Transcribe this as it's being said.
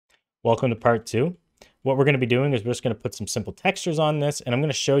Welcome to part 2. What we're going to be doing is we're just going to put some simple textures on this, and I'm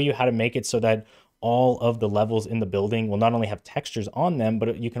going to show you how to make it so that all of the levels in the building will not only have textures on them,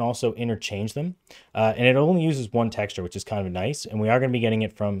 but you can also interchange them. And it only uses one texture, which is kind of nice, and we are going to be getting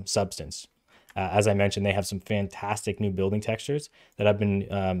it from Substance. As I mentioned, they have some fantastic new building textures that I've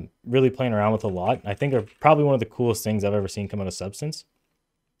been really playing around with a lot. I think they're probably one of the coolest things I've ever seen come out of Substance.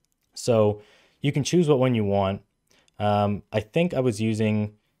 So you can choose what one you want. I think I was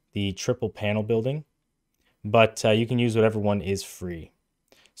using the triple panel building, but you can use whatever one is free.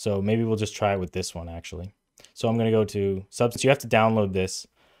 So maybe we'll just try it with this one actually. So I'm going to go to Substance. You have to download this.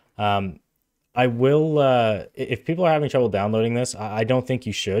 I will, if people are having trouble downloading this, I don't think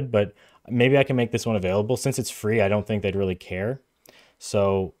you should, but maybe I can make this one available. Since it's free, I don't think they'd really care.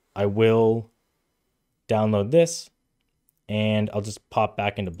 So I will download this and I'll just pop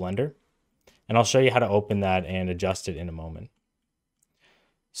back into Blender and I'll show you how to open that and adjust it in a moment.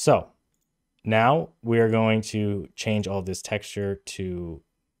 So now we are going to change all this texture to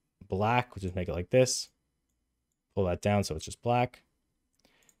black. We'll just make it like this. Pull that down so it's just black.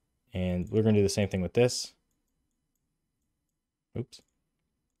 And we're going to do the same thing with this. Oops.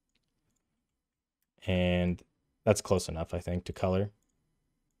 And that's close enough, I think, to color.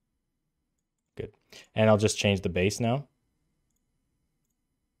 Good. And I'll just change the base now.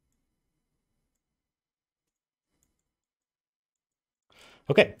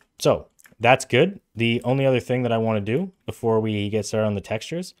 Okay, so that's good. The only other thing that I want to do before we get started on the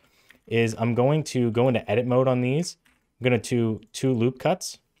textures is I'm going to go into edit mode on these. I'm going to do 2 loop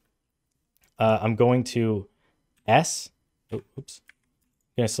cuts. I'm going to I'm going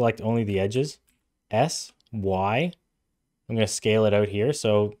to select only the edges. S, Y. I'm going to scale it out here.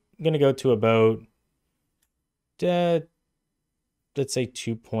 So I'm going to go to about, let's say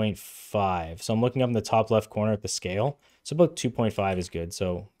 2.5. So I'm looking up in the top left corner at the scale. So about 2.5 is good.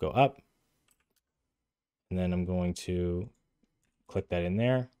 So go up. And then I'm going to click that in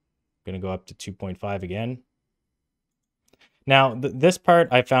there. I'm going to go up to 2.5 again. Now, this part,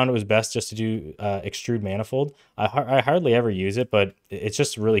 I found it was best just to do extrude manifold. I hardly ever use it, but it's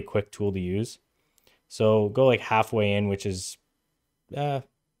just a really quick tool to use. So go like halfway in, which is, we'll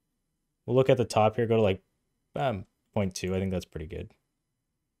look at the top here, go to like 0.2. I think that's pretty good.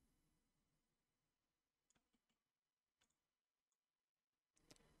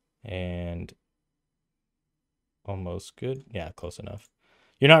 And almost good. Yeah, close enough.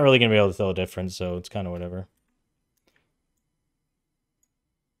 You're not really going to be able to tell the difference, so it's kind of whatever.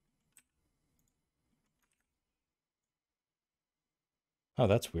 Oh,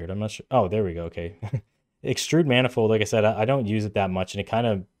 that's weird. I'm not sure. Oh, there we go. Okay. Extrude manifold, like I said, I don't use it that much, and it kind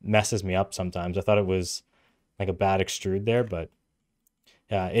of messes me up sometimes. I thought it was like a bad extrude there, but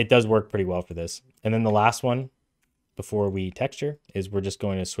yeah, it does work pretty well for this. And then the last one before we texture is we're just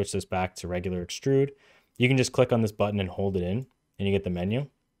going to switch this back to regular extrude. You can just click on this button and hold it in, and you get the menu.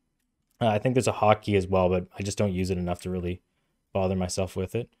 I think there's a hotkey as well, but I just don't use it enough to really bother myself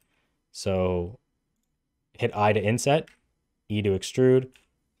with it. So hit I to inset, E to extrude. I'm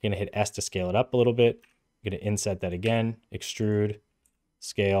going to hit S to scale it up a little bit. I'm going to inset that again, extrude,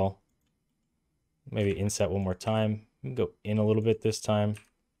 scale, maybe inset one more time. Go in a little bit this time,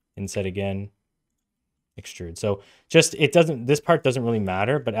 inset again, extrude. So just, this part doesn't really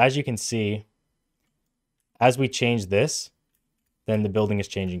matter, but as you can see, as we change this, then the building is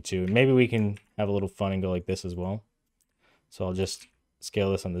changing too. Maybe we can have a little fun and go like this as well. So I'll just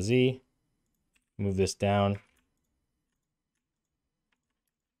scale this on the Z, move this down.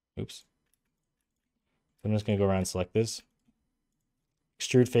 Oops. I'm just going to go around and select this.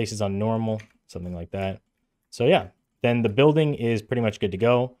 Extrude faces on normal, something like that. So yeah, then the building is pretty much good to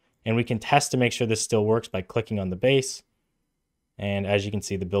go. And we can test to make sure this still works by clicking on the base. And as you can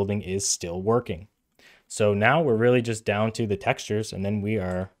see, the building is still working. So now we're really just down to the textures, and then we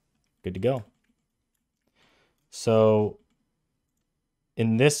are good to go. So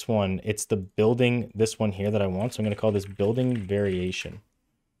in this one, it's the building, this one here that I want. So I'm going to call this building variation.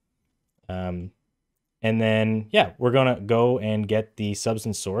 And then, yeah, we're going to go and get the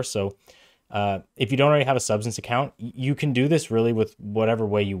Substance source. So if you don't already have a Substance account, you can do this really with whatever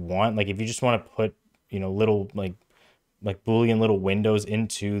way you want. Like if you just want to put, little like Boolean little windows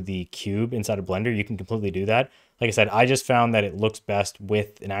into the cube inside of Blender, you can completely do that. Like I said, I just found that it looks best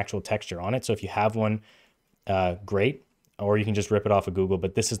with an actual texture on it. So if you have one, great, or you can just rip it off of Google,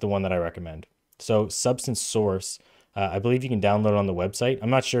 but this is the one that I recommend. So Substance source, I believe you can download it on the website. I'm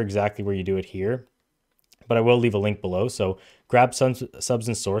not sure exactly where you do it here, but I will leave a link below. So grab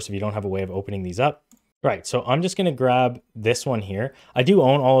Substance source if you don't have a way of opening these up. Right, so I'm just gonna grab this one here. I do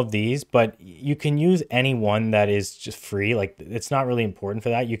own all of these, but you can use any one that is just free. Like, it's not really important for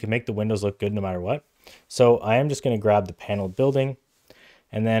that. You can make the windows look good no matter what. So I am just gonna grab the paneled building,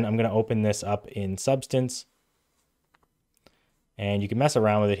 and then I'm gonna open this up in Substance. And you can mess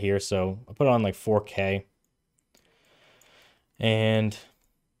around with it here. So I'll put it on like 4K. And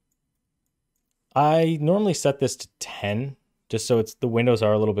I normally set this to 10, just so the windows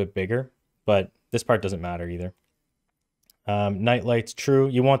are a little bit bigger, but this part doesn't matter either. Night lights, true.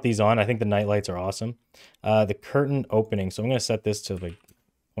 You want these on. I think the night lights are awesome. The curtain opening. So I'm going to set this to like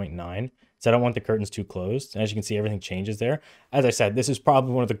 0.9. So I don't want the curtains too closed. As you can see, everything changes there. As I said, this is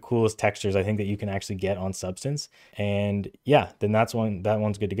probably one of the coolest textures I think that you can actually get on Substance. And yeah, then that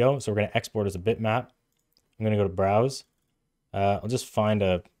one's good to go. So we're going to export as a bitmap. I'm going to go to Browse. I'll just find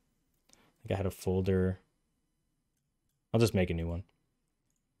I think I had a folder. I'll just make a new one.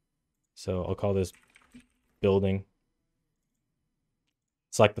 So I'll call this building.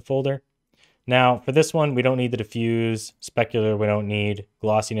 Select the folder. Now for this one, we don't need the diffuse, specular, we don't need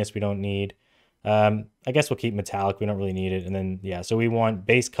glossiness, we don't need. I guess we'll keep metallic, we don't really need it. And then, yeah, so we want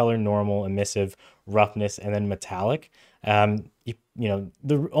base color, normal, emissive, roughness, and then metallic. You know,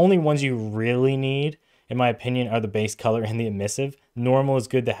 the only ones you really need, in my opinion, are the base color and the emissive. Normal is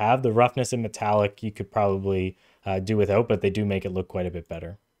good to have. The roughness and metallic you could probably do without, but they do make it look quite a bit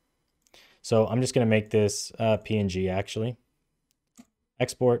better. So I'm just going to make this PNG actually.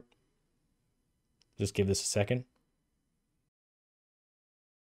 Export. Just give this a second.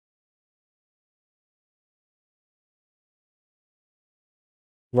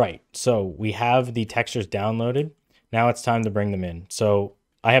 Right, so we have the textures downloaded. Now it's time to bring them in. So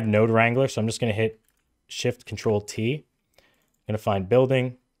I have Node Wrangler, so I'm just going to hit Shift Control T. I'm going to find building.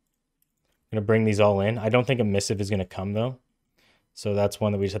 I'm going to bring these all in. I don't think emissive is going to come though. So that's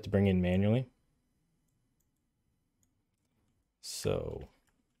one that we just have to bring in manually. So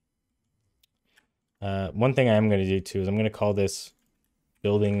one thing I am going to do too is I'm going to call this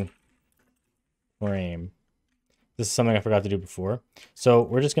building frame. This is something I forgot to do before. So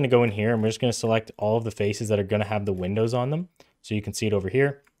we're just going to go in here and we're just going to select all of the faces that are going to have the windows on them. So you can see it over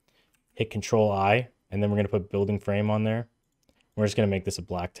here. Hit Control I, and then we're going to put building frame on there. We're just going to make this a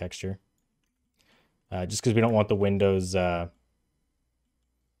black texture. Just because we don't want the windows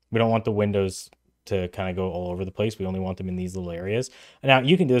to kind of go all over the place. We only want them in these little areas. Now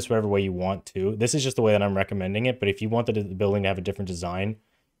you can do this whatever way you want to. This is just the way that I'm recommending it, but if you wanted the building to have a different design,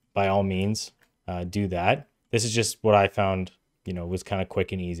 by all means, do that. This is just what I found, you know, was kind of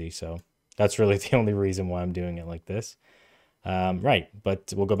quick and easy. So that's really the only reason why I'm doing it like this. Right,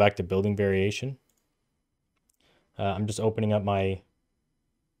 but we'll go back to building variation. I'm just opening up my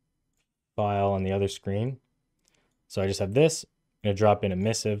file on the other screen. So I just have this. I'm going to drop in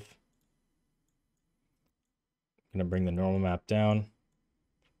emissive. I'm going to bring the normal map down.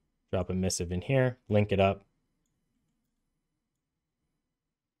 Drop emissive in here. Link it up.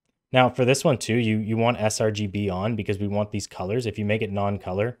 Now for this one too, you want sRGB on because we want these colors. If you make it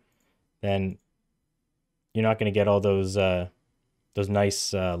non-color, then you're not going to get all those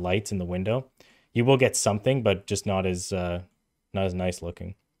nice lights in the window. You will get something, but just not as nice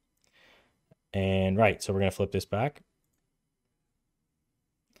looking. And right, so we're going to flip this back.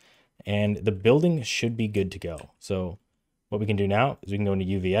 And the building should be good to go. So what we can do now is we can go into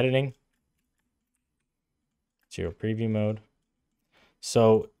UV editing, zero preview mode.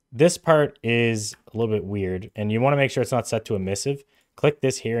 So this part is a little bit weird, and you want to make sure it's not set to emissive. Click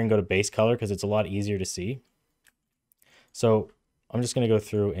this here and go to base color because it's a lot easier to see. So I'm just going to go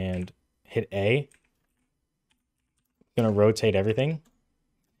through and hit A. I'm going to rotate everything.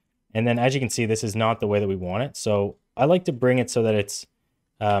 And then as you can see, this is not the way that we want it. So I like to bring it so that it's,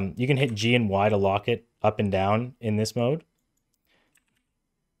 you can hit G and Y to lock it up and down in this mode.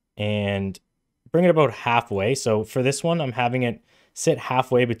 And bring it about halfway. So for this one, I'm having it sit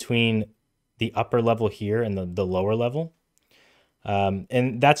halfway between the upper level here and the lower level.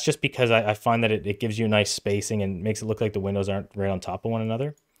 And that's just because I find that it gives you a nice spacing and makes it look like the windows aren't right on top of one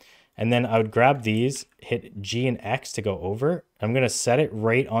another. And then I would grab these, hit G and X to go over. I'm going to set it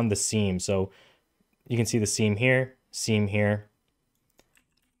right on the seam. So you can see the seam here,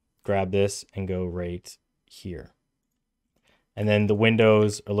 grab this and go right here. And then the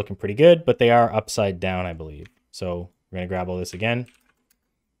windows are looking pretty good, but they are upside down, I believe. So we're going to grab all this again,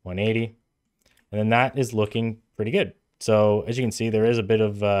 180. And then that is looking pretty good. So as you can see, there is a bit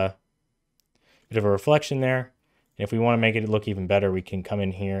of a reflection there. And if we want to make it look even better, we can come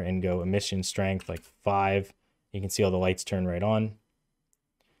in here and go emission strength like 5. You can see all the lights turn right on.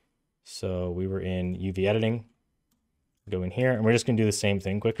 So we were in UV editing. Go in here, and we're just going to do the same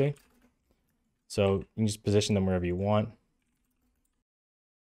thing quickly. So you can just position them wherever you want.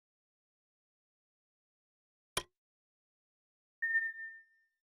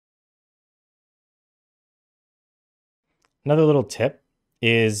 Another little tip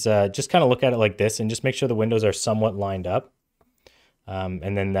is just kind of look at it like this and just make sure the windows are somewhat lined up.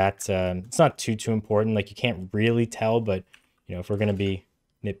 And then that's, it's not too important. Like you can't really tell, but you know, if we're going to be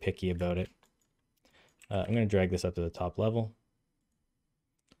nitpicky about it, I'm going to drag this up to the top level.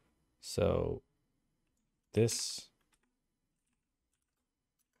 So this,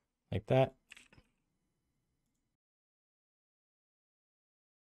 like that.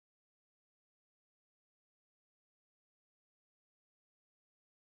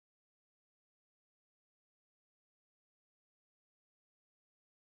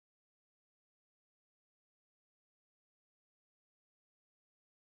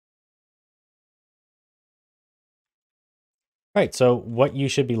 Right, so what you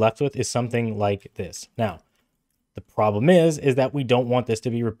should be left with is something like this. Now, the problem is that we don't want this to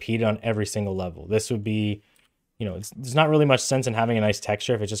be repeated on every single level. This would be, you know, there's not really much sense in having a nice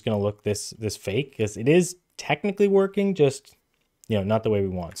texture if it's just going to look this fake, because it is technically working, just, you know, not the way we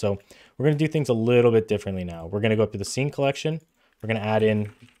want. So we're going to do things a little bit differently now. We're going to go up to the scene collection. We're going to add in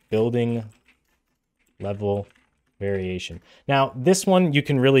building level variation. Now, this one, you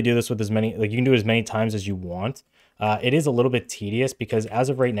can really do this with as many, like you can do it as many times as you want. It is a little bit tedious because as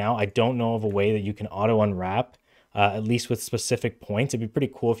of right now, I don't know of a way that you can auto unwrap, at least with specific points. It'd be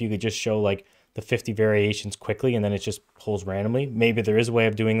pretty cool if you could just show like the 50 variations quickly and then it just pulls randomly. Maybe there is a way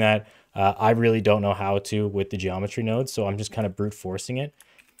of doing that. I really don't know how to with the geometry nodes, so I'm just kind of brute forcing it.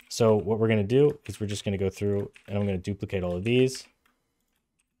 So what we're going to do is we're just going to go through and I'm going to duplicate all of these.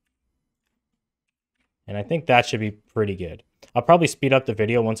 And I think that should be pretty good. I'll probably speed up the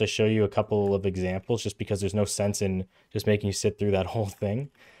video once I show you a couple of examples, just because there's no sense in just making you sit through that whole thing.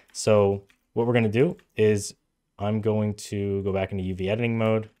 So what we're going to do is I'm going to go back into UV editing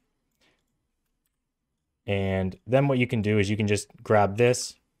mode. And then what you can do is you can just grab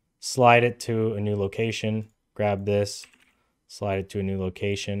this, slide it to a new location, grab this, slide it to a new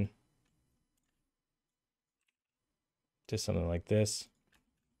location. Just something like this.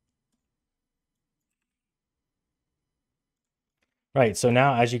 Right, so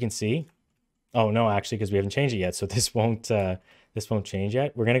now as you can see, oh no, actually, because we haven't changed it yet, so this won't change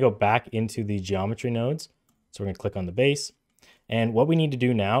yet. We're gonna go back into the geometry nodes. So we're gonna click on the base. And what we need to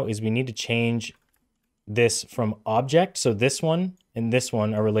do now is we need to change this from object. So this one and this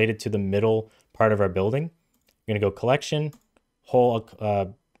one are related to the middle part of our building. You're gonna go collection, whole,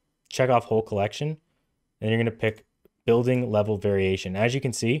 check off whole collection, and you're gonna pick building level variation. As you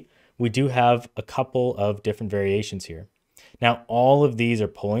can see, we do have a couple of different variations here. Now, all of these are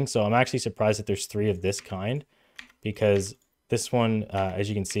pulling, so I'm actually surprised that there's 3 of this kind, because this one, as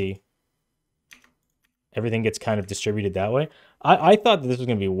you can see, everything gets kind of distributed that way. I thought that this was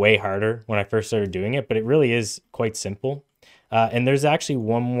going to be way harder when I first started doing it, but it really is quite simple. And there's actually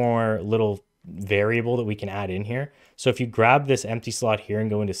one more little variable that we can add in here. So if you grab this empty slot here and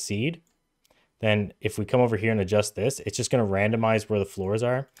go into seed, then if we come over here and adjust this, it's just going to randomize where the floors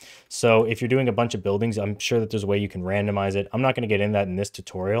are. So if you're doing a bunch of buildings, I'm sure that there's a way you can randomize it. I'm not going to get in that in this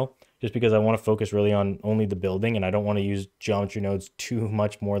tutorial, just because I want to focus really on only the building, and I don't want to use geometry nodes too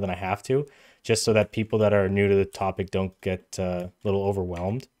much more than I have to, just so that people that are new to the topic don't get a little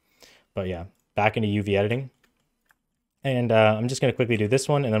overwhelmed. But yeah, back into UV editing. And I'm just going to quickly do this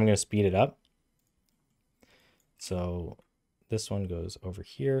one, and then I'm going to speed it up. So this one goes over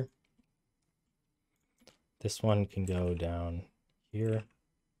here. This one can go down here.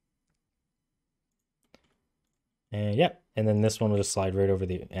 And yeah, and then this one will just slide right over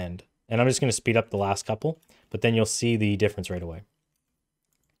the end. And I'm just going to speed up the last couple, but then you'll see the difference right away.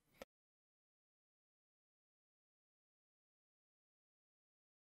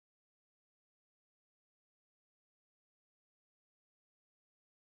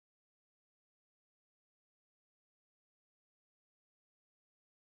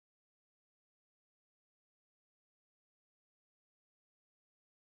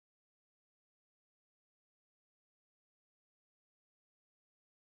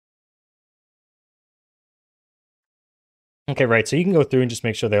 Okay, right, so you can go through and just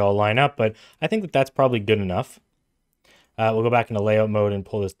make sure they all line up, but I think that that's probably good enough. We'll go back into layout mode and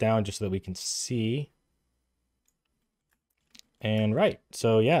pull this down just so that we can see. And right,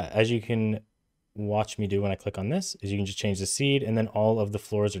 so yeah, as you can watch me do when I click on this, is you can just change the seed and then all of the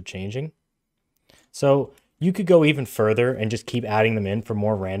floors are changing. So you could go even further and just keep adding them in for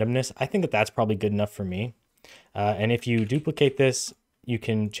more randomness. I think that that's probably good enough for me. And if you duplicate this, you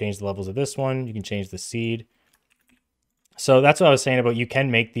can change the levels of this one. You can change the seed. So that's what I was saying about, you can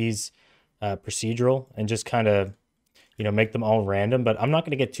make these procedural and just kind of, you know, make them all random, but I'm not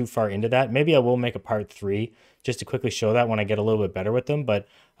going to get too far into that. Maybe I will make a part 3 just to quickly show that when I get a little bit better with them. But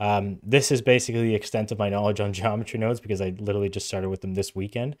this is basically the extent of my knowledge on geometry nodes because I literally just started with them this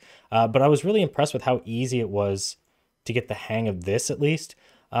weekend. But I was really impressed with how easy it was to get the hang of this, at least.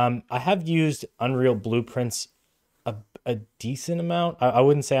 I have used Unreal blueprints a decent amount. I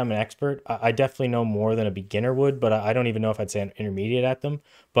wouldn't say I'm an expert. I definitely know more than a beginner would, but I don't even know if I'd say I'm intermediate at them,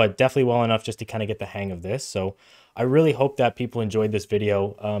 but definitely well enough just to kind of get the hang of this. So I really hope that people enjoyed this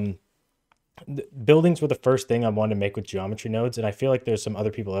video. Buildings were the first thing I wanted to make with geometry nodes, and I feel like there's some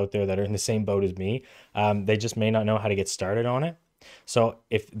other people out there that are in the same boat as me. They just may not know how to get started on it. So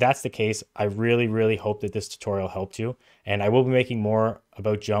if that's the case, I really, really hope that this tutorial helped you. And I will be making more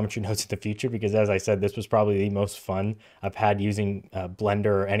about geometry nodes in the future because, as I said, this was probably the most fun I've had using Blender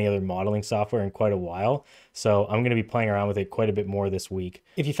or any other modeling software in quite a while. So I'm going to be playing around with it quite a bit more this week.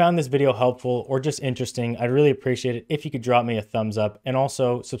 If you found this video helpful or just interesting, I'd really appreciate it if you could drop me a thumbs up and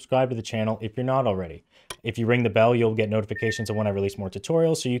also subscribe to the channel if you're not already. If you ring the bell, you'll get notifications of when I release more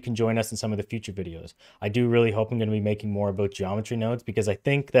tutorials, so you can join us in some of the future videos. I do really hope I'm going to be making more about geometry nodes because I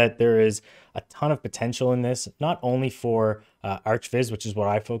think that there is a ton of potential in this, not only for ARCHVIZ, which is what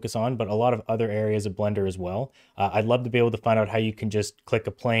I focus on, but a lot of other areas of Blender as well. I'd love to be able to find out how you can just click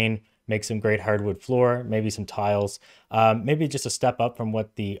a plane, make some great hardwood floor, maybe some tiles, maybe just a step up from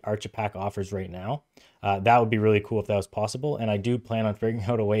what the ARCHIPAC offers right now. That would be really cool if that was possible, and I do plan on figuring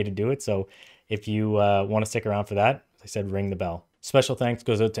out a way to do it, so if you want to stick around for that, as I said, ring the bell. Special thanks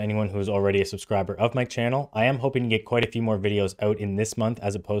goes out to anyone who is already a subscriber of my channel. I am hoping to get quite a few more videos out in this month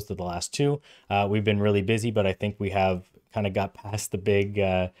as opposed to the last 2. We've been really busy, but I think we have kind of got past the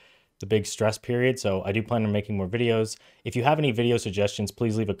big stress period. So I do plan on making more videos. If you have any video suggestions,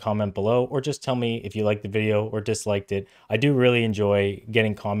 please leave a comment below or just tell me if you liked the video or disliked it. I do really enjoy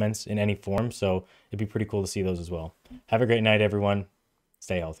getting comments in any form, so it'd be pretty cool to see those as well. Have a great night, everyone.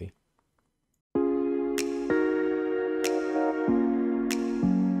 Stay healthy.